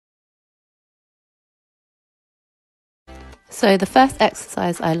So the first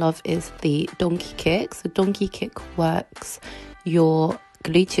exercise I love is the donkey kick. So donkey kick works your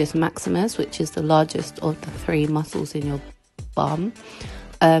gluteus maximus, which is the largest of the three muscles in your bum.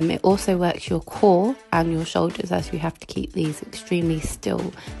 It also works your core and your shoulders, as you have to keep these extremely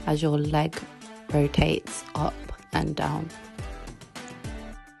still as your leg rotates up and down.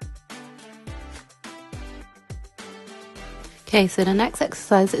 Okay, so the next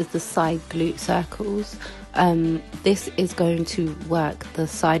exercise is the side glute circles. This is going to work the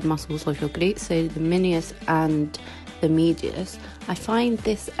side muscles of your glutes, so the medius and the medius. I find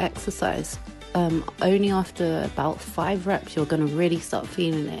this exercise only after about 5 reps you're going to really start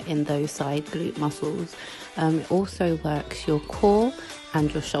feeling it in those side glute muscles. It also works your core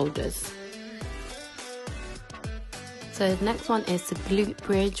and your shoulders. So the next one is the glute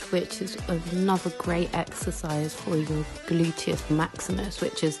bridge, which is another great exercise for your gluteus maximus,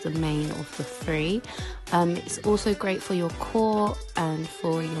 which is the main of the three. It's also great for your core and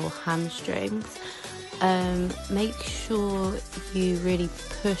for your hamstrings. Make sure you really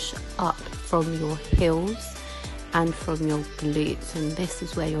push up from your heels and from your glutes, and this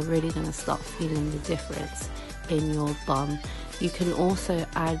is where you're really going to start feeling the difference in your bum. You can also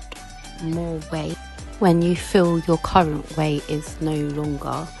add more weight when you feel your current weight is no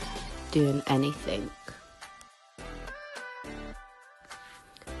longer doing anything.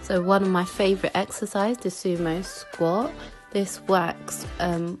 So one of my favourite exercises, the sumo squat. This works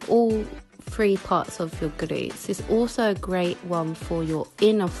all 3 parts of your glutes. It's also a great one for your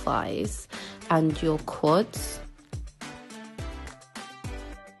inner thighs and your quads.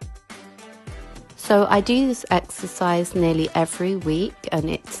 So I do this exercise nearly every week, and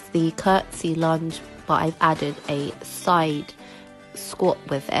it's the curtsy lunge, but I've added a side squat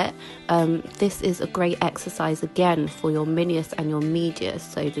with it. This is a great exercise again for your medius and your medius,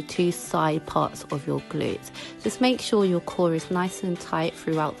 so the 2 side parts of your glutes. Just make sure your core is nice and tight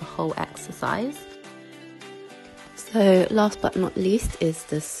throughout the whole exercise. So last but not least is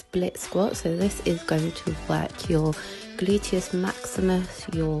the split squat. So this is going to work your gluteus maximus,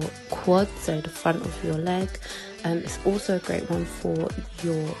 your quad, so the front of your leg. It's also a great one for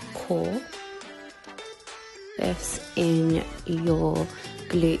your core. This in your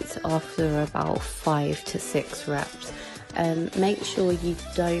glutes after about 5 to 6 reps. Make sure you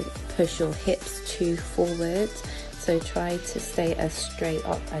don't push your hips too forward, so try to stay as straight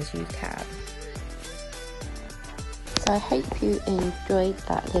up as you can. So I hope you enjoyed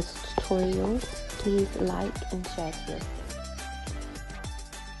that little tutorial. Please like and share to your friends.